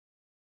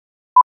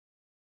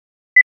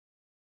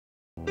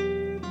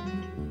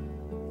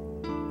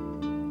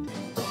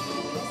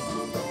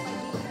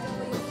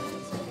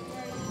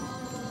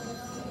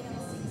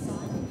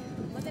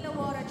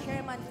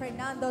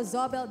Fernando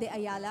Zobel de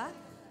Ayala,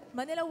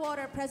 Manila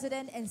Water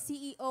President and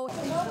CEO. To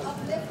help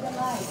uplift the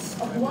lives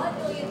of 1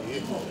 million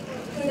people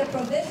through the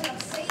provision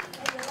of safe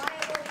and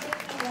reliable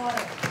drinking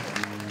water.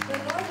 The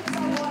North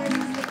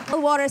Rizal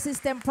Water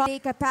System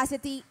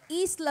capacity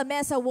East La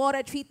Mesa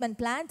Water Treatment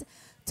Plant,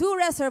 2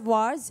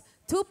 reservoirs,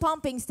 2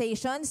 pumping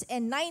stations,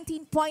 and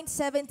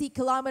 19.70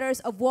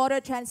 kilometers of water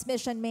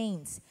transmission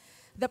mains.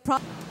 The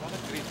President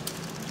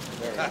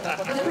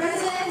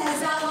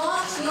has now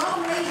launched the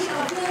operation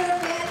of Filter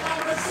Bed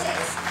number 6,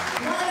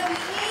 one of the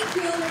 8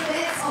 filter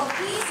beds of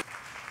East.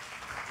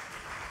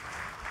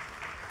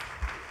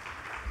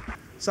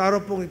 Sa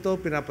araw pong ito,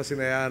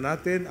 pinapasinayaan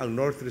natin ang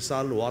North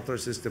Rizal Water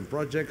System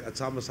Project at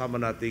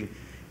sama-sama nating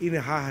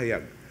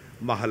inihahayag.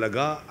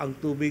 Mahalaga ang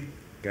tubig,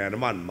 kaya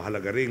naman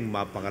mahalaga ring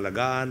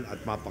mapangalagaan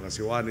at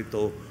mapangasiwaan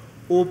ito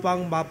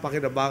upang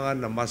mapakinabangan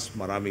ng mas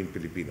maraming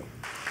Pilipino.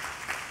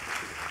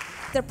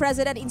 The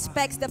President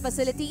inspects the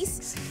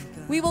facilities.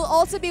 We will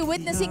also be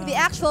witnessing the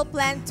actual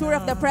planned tour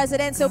of the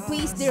President, so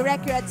please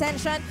direct your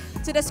attention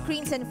to the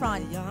screens in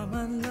front.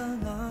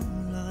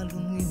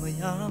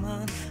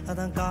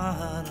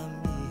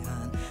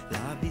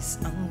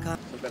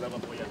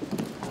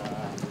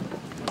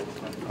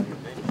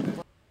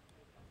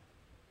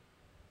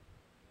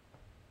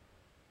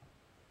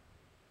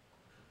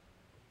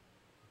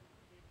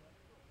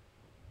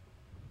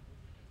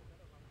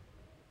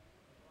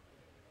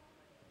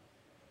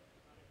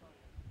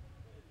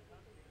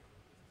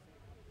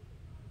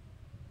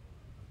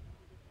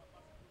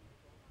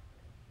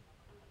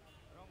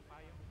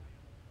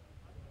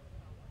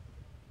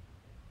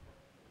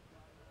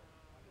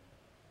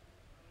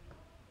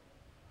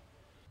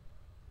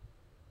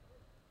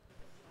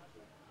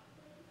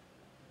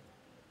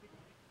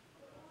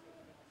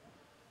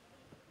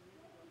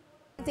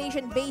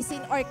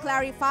 Basin or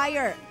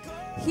clarifier.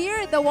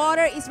 Here, the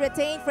water is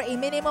retained for a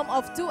minimum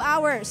of 2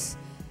 hours.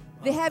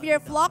 The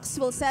heavier flux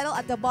will settle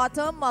at the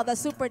bottom, while the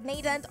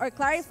supernatant or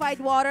clarified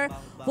water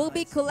will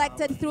be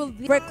collected through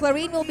where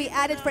chlorine will be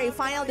added for a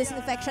final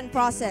disinfection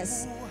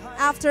process.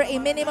 After a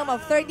minimum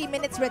of 30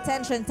 minutes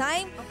retention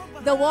time,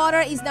 the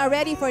water is now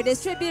ready for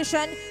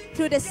distribution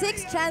through the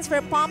 6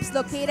 transfer pumps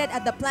located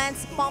at the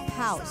plant's pump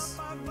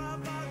house.